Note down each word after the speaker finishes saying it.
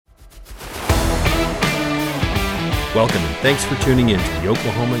Welcome and thanks for tuning in to the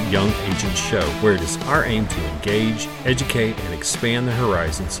Oklahoma Young Agents Show, where it is our aim to engage, educate, and expand the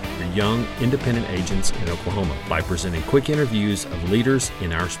horizons for young, independent agents in Oklahoma by presenting quick interviews of leaders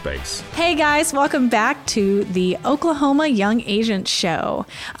in our space. Hey guys, welcome back to the Oklahoma Young Agents Show.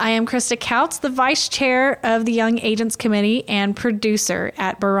 I am Krista Couts, the Vice Chair of the Young Agents Committee and producer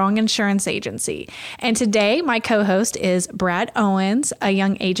at Barong Insurance Agency. And today, my co-host is Brad Owens, a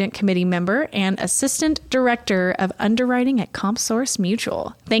Young Agent Committee member and Assistant Director of Underwriting at CompSource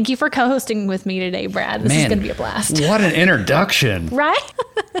Mutual. Thank you for co-hosting with me today, Brad. This is going to be a blast. What an introduction. Right?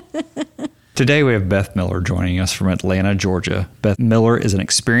 Today we have Beth Miller joining us from Atlanta, Georgia. Beth Miller is an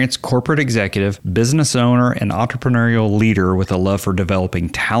experienced corporate executive, business owner, and entrepreneurial leader with a love for developing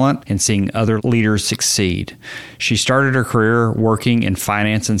talent and seeing other leaders succeed. She started her career working in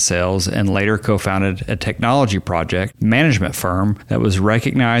finance and sales and later co-founded a technology project management firm that was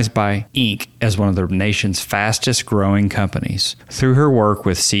recognized by Inc. as one of the nation's fastest growing companies. Through her work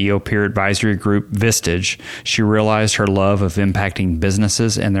with CEO peer advisory group Vistage, she realized her love of impacting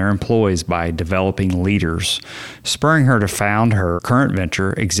businesses and their employees by developing leaders, spurring her to found her current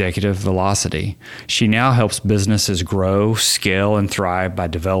venture, Executive Velocity. She now helps businesses grow, scale, and thrive by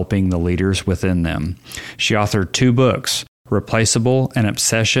developing the leaders within them. She authored 2 books, Replaceable: An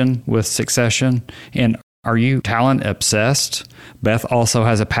Obsession with Succession, and Are You Talent Obsessed? Beth also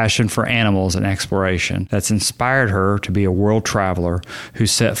has a passion for animals and exploration that's inspired her to be a world traveler who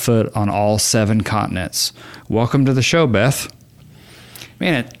set foot on all 7 continents. Welcome to the show, Beth.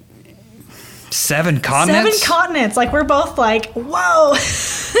 Man, 7 continents? 7 continents. Like, we're both like, whoa.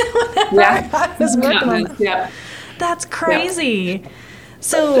 Yeah. I was working on that. Yeah. That's crazy. Yep.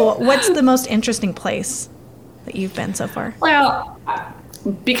 So what's the most interesting place that you've been so far? Well,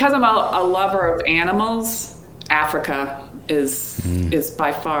 because I'm a lover of animals, Africa is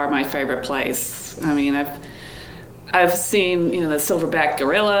by far my favorite place. I mean, I've seen, the silverback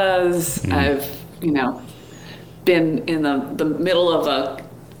gorillas. I've, been in the middle of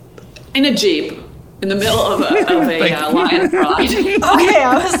in a Jeep, in the middle of a lion ride. Okay,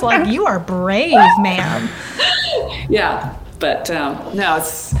 I was like, you are brave, ma'am. Yeah, but no,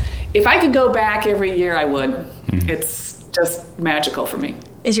 if I could go back every year, I would. It's just magical for me.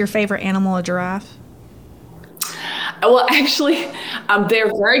 Is your favorite animal a giraffe? Well, actually,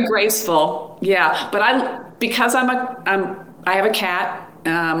 they're very graceful. Yeah, but because I have a cat.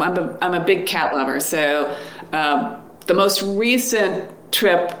 I'm a big cat lover. So the most recent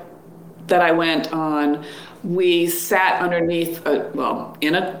trip that I went on, we sat underneath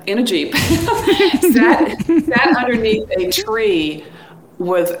in a Jeep, sat underneath a tree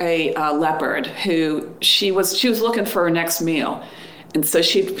with a leopard who she was looking for her next meal. And so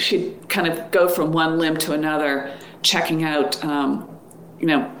she'd kind of go from one limb to another, checking out, the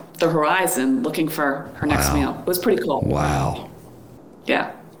horizon, looking for her next meal. It was pretty cool. Wow.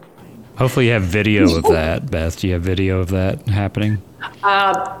 Yeah. Hopefully you have video of that, Beth. Do you have video of that happening?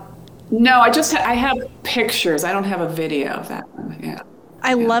 No, I have pictures. I don't have a video of that one. Yeah.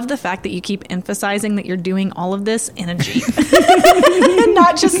 I love the fact that you keep emphasizing that you're doing all of this in a Jeep.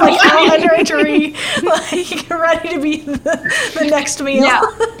 Not just like out under a tree, like ready to be the next meal. Yeah.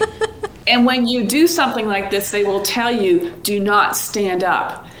 And when you do something like this, they will tell you, do not stand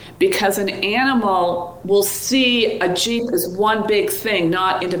up. Because an animal will see a Jeep as one big thing,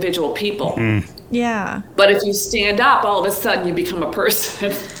 not individual people. Yeah. But if you stand up, all of a sudden you become a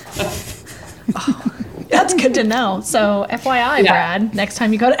person. That's good to know. So, FYI, Brad, next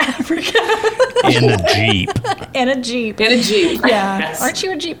time you go to Africa. In a Jeep. In a Jeep. In a Jeep. Yeah. Yes. Aren't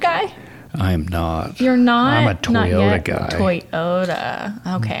you a Jeep guy? I am not. You're not? I'm a Toyota guy.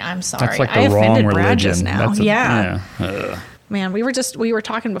 Toyota. Okay, I'm sorry. That's like I the offended wrong Brad religion. just now. Ugh. Man, we were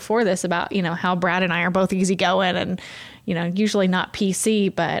talking before this about, how Brad and I are both easygoing and, usually not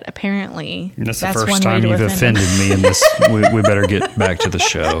PC, but apparently that's the one first way time to you've offend offended me in this. We better get back to the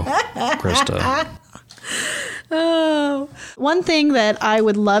show, Krista. Oh, one thing that I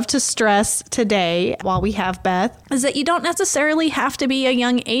would love to stress today while we have Beth is that you don't necessarily have to be a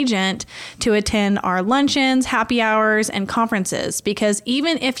young agent to attend our luncheons, happy hours, and conferences, because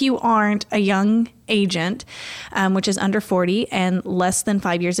even if you aren't a young agent, which is under 40 and less than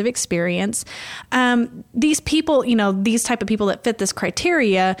 5 years of experience, these people, these type of people that fit this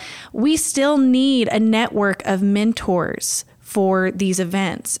criteria, we still need a network of mentors for these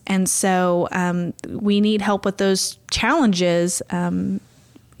events. And so we need help with those challenges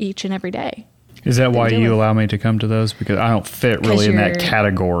each and every day. Is that why do you it. allow me to come to those? Because I don't fit really in that you're-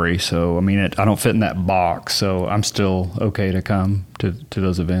 category. So, I mean, I don't fit in that box. So I'm still okay to come to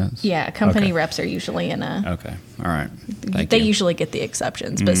those events? Yeah, company Okay. reps are usually in a. Okay. All right. Thank They you. usually get the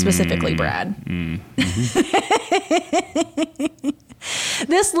exceptions, but specifically Brad.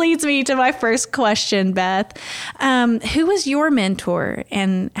 This leads me to my first question, Beth. Who was your mentor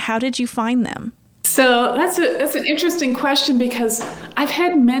and how did you find them? So that's an interesting question because I've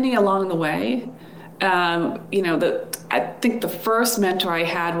had many along the way. I think the first mentor I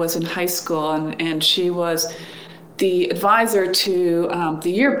had was in high school, and she was the advisor to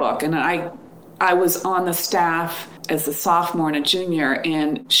the yearbook, and I was on the staff as a sophomore and a junior,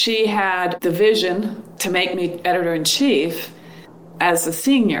 and she had the vision to make me editor-in-chief as a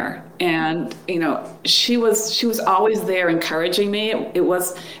senior. And she was always there encouraging me. It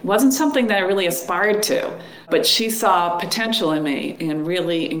wasn't something that I really aspired to, but she saw potential in me and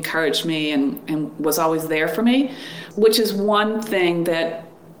really encouraged me and was always there for me, which is one thing that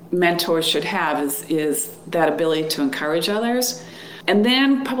mentors should have is that ability to encourage others. And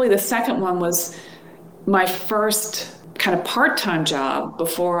then probably the second one was my first kind of part-time job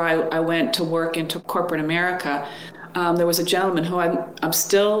before I went to work into corporate America. There was a gentleman who I'm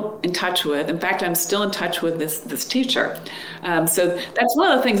still in touch with. In fact, I'm still in touch with this teacher. So that's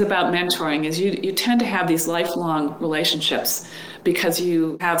one of the things about mentoring is you tend to have these lifelong relationships because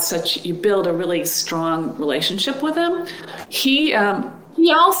you build a really strong relationship with them. He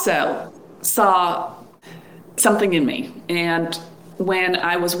also saw something in me, and when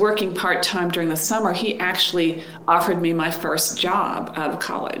I was working part-time during the summer, he actually offered me my first job out of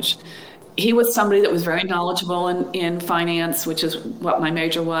college. He was somebody that was very knowledgeable in finance, which is what my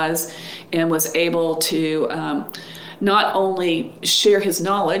major was, and was able to not only share his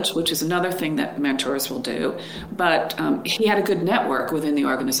knowledge, which is another thing that mentors will do, but he had a good network within the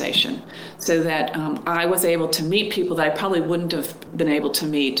organization so that I was able to meet people that I probably wouldn't have been able to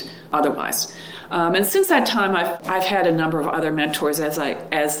meet otherwise. And since that time, I've had a number of other mentors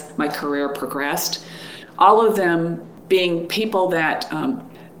as my career progressed, all of them being people that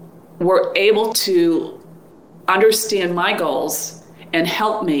were able to understand my goals and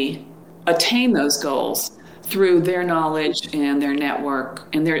help me attain those goals through their knowledge and their network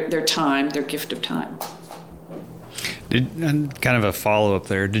and their time, their gift of time. And kind of a follow-up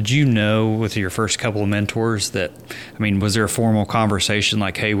there. Did you know with your first couple of mentors was there a formal conversation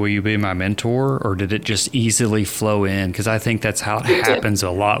like, hey, will you be my mentor? Or did it just easily flow in? Because I think that's how it happens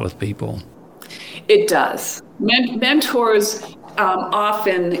a lot with people. It does. Mentors,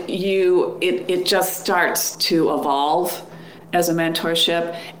 often it just starts to evolve as a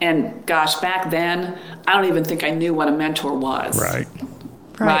mentorship. And gosh, back then, I don't even think I knew what a mentor was. Right.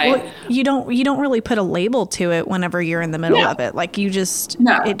 Well, you don't really put a label to it whenever you're in the middle of it. Like it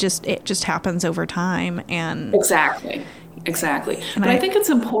just happens over time. And Exactly. But I think it's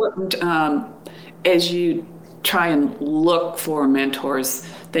important as you try and look for mentors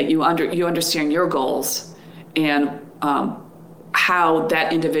that you understand your goals and how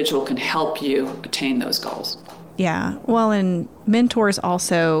that individual can help you attain those goals. yeah. Well, and mentors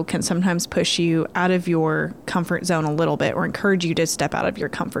also can sometimes push you out of your comfort zone a little bit or encourage you to step out of your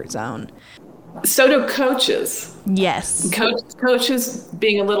comfort zone. So do coaches. Yes. Coaches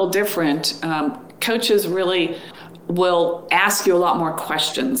being a little different. Coaches really will ask you a lot more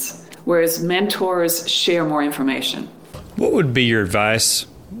questions, whereas mentors share more information. What would be your advice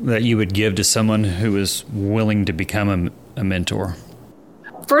that you would give to someone who is willing to become a mentor?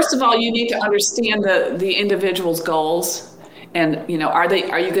 First of all, you need to understand the individual's goals, and are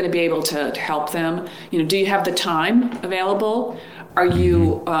you going to be able to help them? Do you have the time available? Are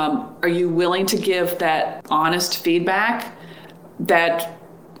you willing to give that honest feedback that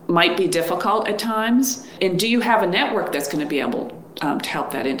might be difficult at times? And do you have a network that's going to be able to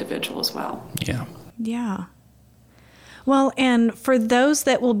help that individual as well? Yeah. Yeah. Well, and for those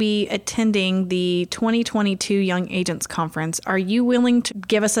that will be attending the 2022 Young Agents Conference, are you willing to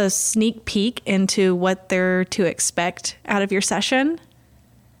give us a sneak peek into what they're to expect out of your session?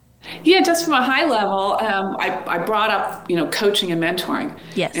 Yeah, just from a high level, I brought up, coaching and mentoring.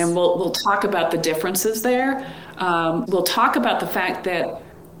 Yes. And we'll talk about the differences there. We'll talk about the fact that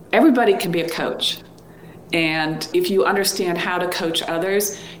everybody can be a coach. And if you understand how to coach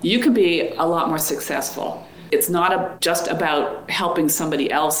others, you can be a lot more successful. It's not just about helping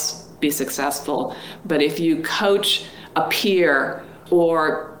somebody else be successful, but if you coach a peer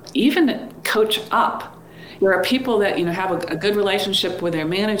or even coach up, there are people that have a good relationship with their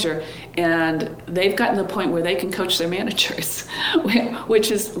manager, and they've gotten to the point where they can coach their managers, which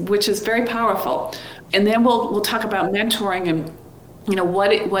is very powerful. And then we'll talk about mentoring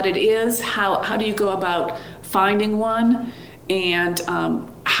what it is, how do you go about finding one, and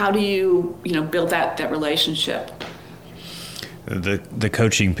how do you build that relationship. The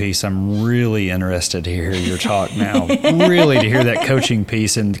coaching piece, I'm really interested to hear your talk now. Really to hear that coaching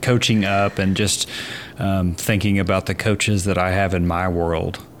piece and coaching up, and just thinking about the coaches that I have in my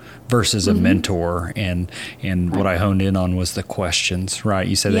world versus a mentor. And what I honed in on was the questions, right?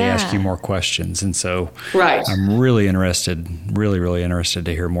 You said they ask you more questions. And so I'm really interested to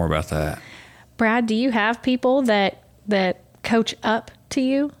hear more about that. Brad, do you have people that coach up to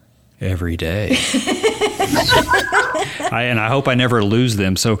you? Every day. I hope I never lose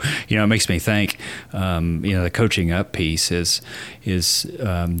them. So, it makes me think, the coaching up piece is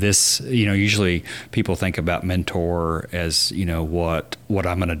this, usually people think about mentor as, what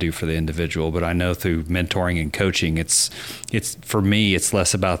I'm going to do for the individual. But I know through mentoring and coaching, it's for me, it's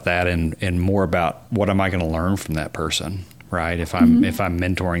less about that and more about what am I going to learn from that person. Right. If I'm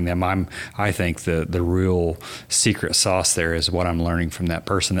mentoring them, I think the real secret sauce there is what I'm learning from that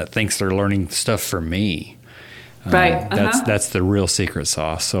person that thinks they're learning stuff from me. Right. That's the real secret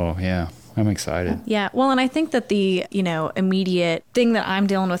sauce. So yeah, I'm excited. Yeah. Well, and I think that the immediate thing that I'm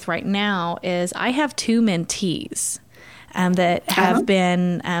dealing with right now is I have 2 mentees. That have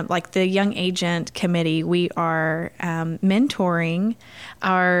been, like the Young Agent Committee, we are mentoring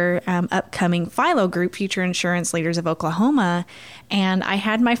our upcoming Philo group, Future Insurance Leaders of Oklahoma. And I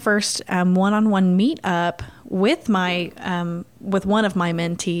had my first one-on-one meetup with with one of my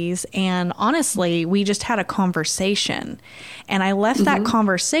mentees, and honestly, we just had a conversation. And I left that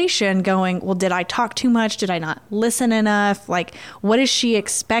conversation going, well, did I talk too much? Did I not listen enough? Like, what is she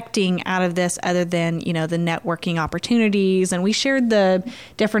expecting out of this other than, the networking opportunities? And we shared the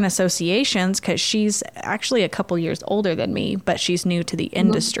different associations because she's actually a couple years older than me, but she's new to the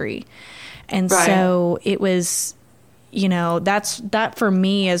industry. And so it was, that for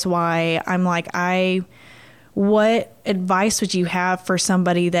me is why I'm like, what advice would you have for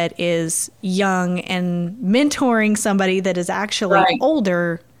somebody that is young and mentoring somebody that is actually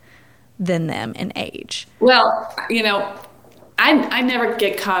older than them in age? Well, I never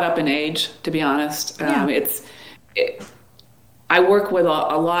get caught up in age, to be honest. I work with a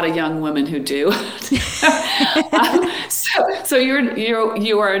lot of young women who do. So you're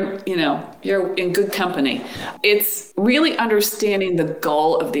in good company. It's really understanding the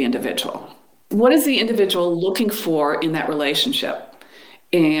goal of the individual. What is the individual looking for in that relationship?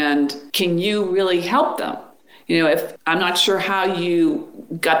 And can you really help them? If I'm not sure how you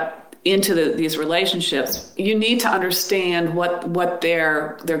got into these relationships, you need to understand what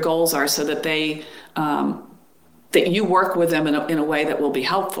their goals are so that they that you work with them in a way that will be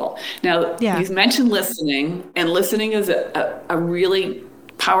helpful. Now, you've mentioned listening, and listening is a really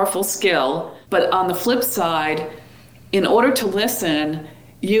powerful skill. But on the flip side, in order to listen,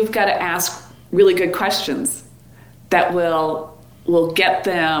 you've got to ask really good questions that will get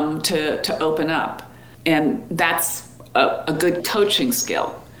them to open up. And that's a good coaching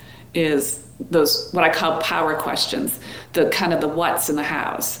skill, is those what I call power questions, the kind of the what's and the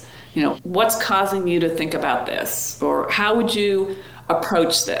how's. What's causing you to think about this? Or how would you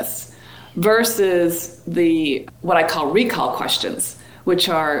approach this? Versus the what I call recall questions, which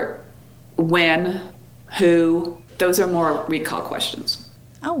are when, who. Those are more recall questions.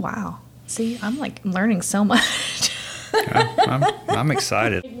 Oh, wow. See, I'm learning so much. I'm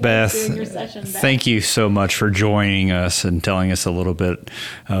excited. Beth, thank you so much for joining us and telling us a little bit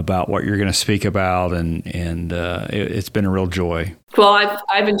about what you're going to speak about, and it's been a real joy. Well,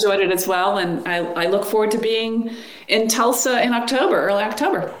 I've enjoyed it as well, and I look forward to being in Tulsa in early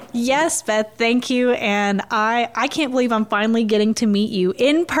October. Yes, Beth, thank you. And I can't believe I'm finally getting to meet you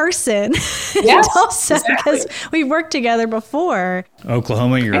in person in Tulsa, because we worked together before.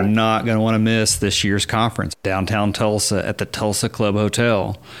 Oklahoma, you're not going to want to miss this year's conference, downtown Tulsa at the Tulsa Club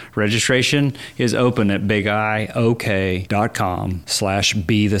Hotel. Registration is open at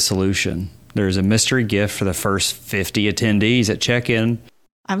bigiok.com/be-the-solution. There's a mystery gift for the first 50 attendees at check-in.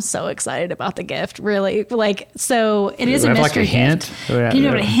 I'm so excited about the gift, really. So it is a mystery like a hint? gift. Can you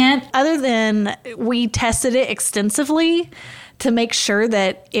give it a hint? Other than we tested it extensively to make sure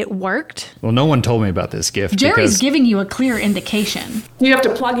that it worked. Well, no one told me about this gift. Jerry's giving you a clear indication. You have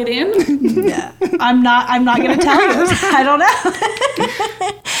to plug it in? Yeah. I'm not going to tell you. I don't know.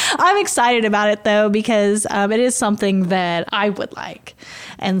 I'm excited about it though, because it is something that I would like.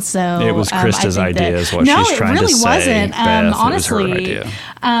 And so it was Krista's idea is what she's trying to say. No, it really wasn't. Beth, Honestly, it was her idea.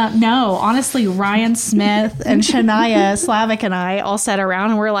 No, honestly, Ryan Smith and Shania Slavic and I all sat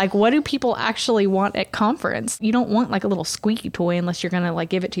around and we're like, what do people actually want at conference? You don't want like a little squeaky toy unless you're going to like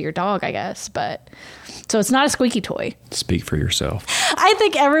give it to your dog, I guess. But so it's not a squeaky toy. Speak for yourself. I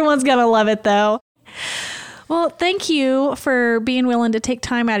think everyone's going to love it though. Well, thank you for being willing to take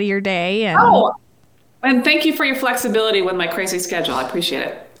time out of your day. And thank you for your flexibility with my crazy schedule. I appreciate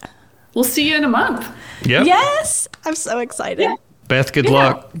it. We'll see you in a month. Yep. Yes. I'm so excited. Yeah. Beth, good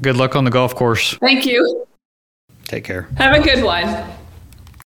luck. Good luck on the golf course. Thank you. Take care. Have a good one.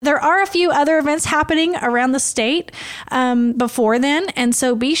 There are a few other events happening around the state before then. And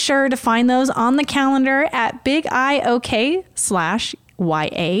so be sure to find those on the calendar at bigiok.com/YA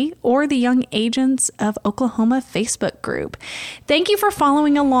or the Young Agents of Oklahoma Facebook group. Thank you for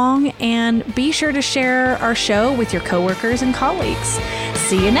following along, and be sure to share our show with your coworkers and colleagues.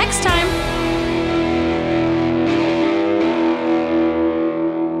 See you next time.